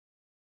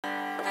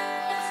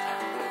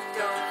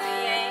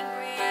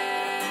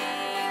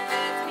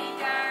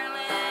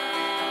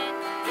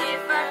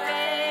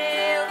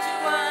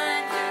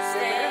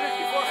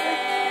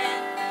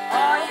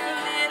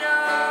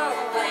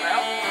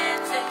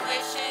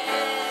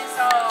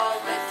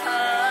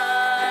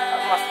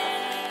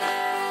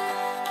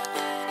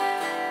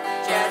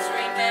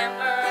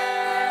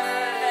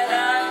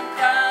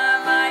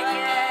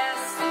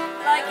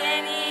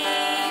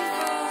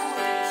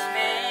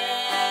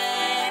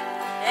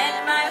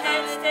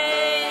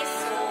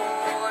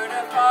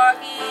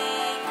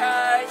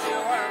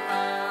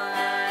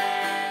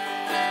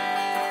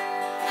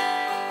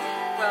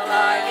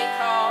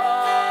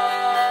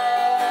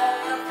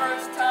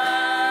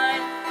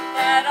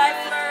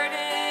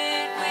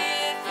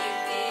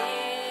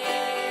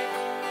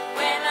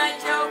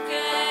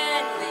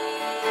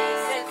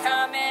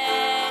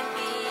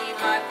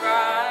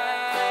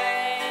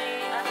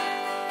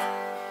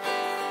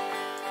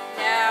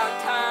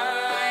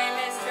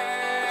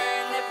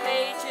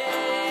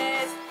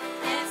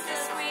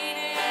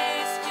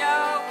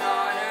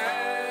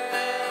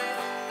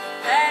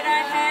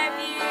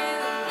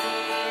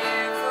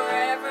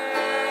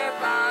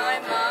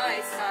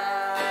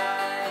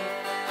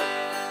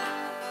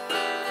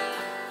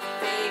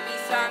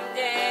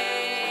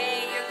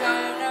Someday you're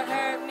gonna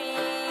hurt me.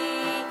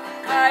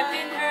 I've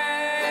been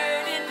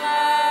hurt in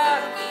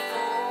love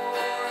before.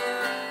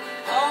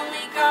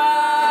 Only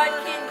God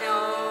can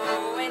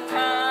know, and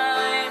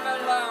time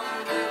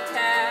alone will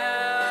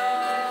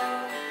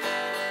tell.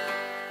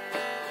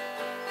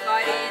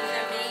 But in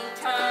the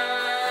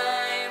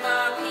meantime,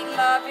 I'll be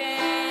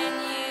loving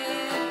you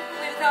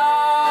with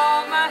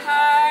all my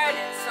heart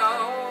and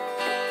soul,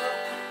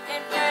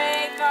 and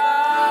pray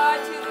God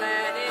to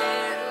let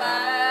it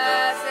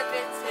last if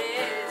it's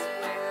His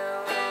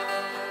will.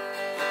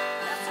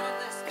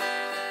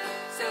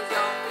 So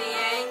don't be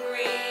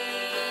angry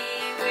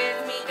with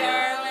me,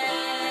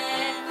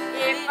 darling,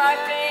 if I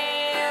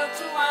fail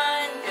to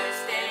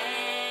understand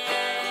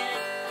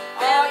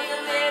all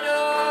your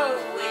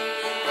little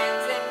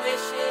wins and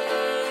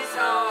wishes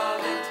all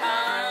the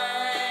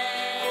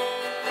time.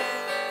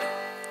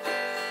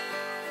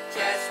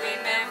 Just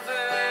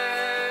remember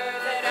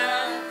that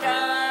I'm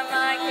dumb,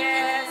 I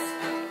guess,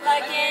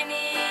 like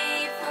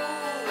any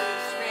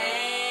foolish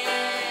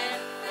friend,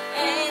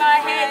 and my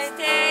head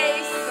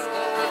stays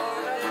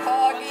sort of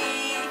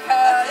foggy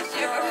 'cause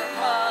you're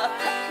mine,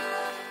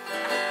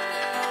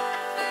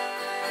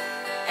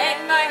 and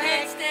my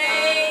head stays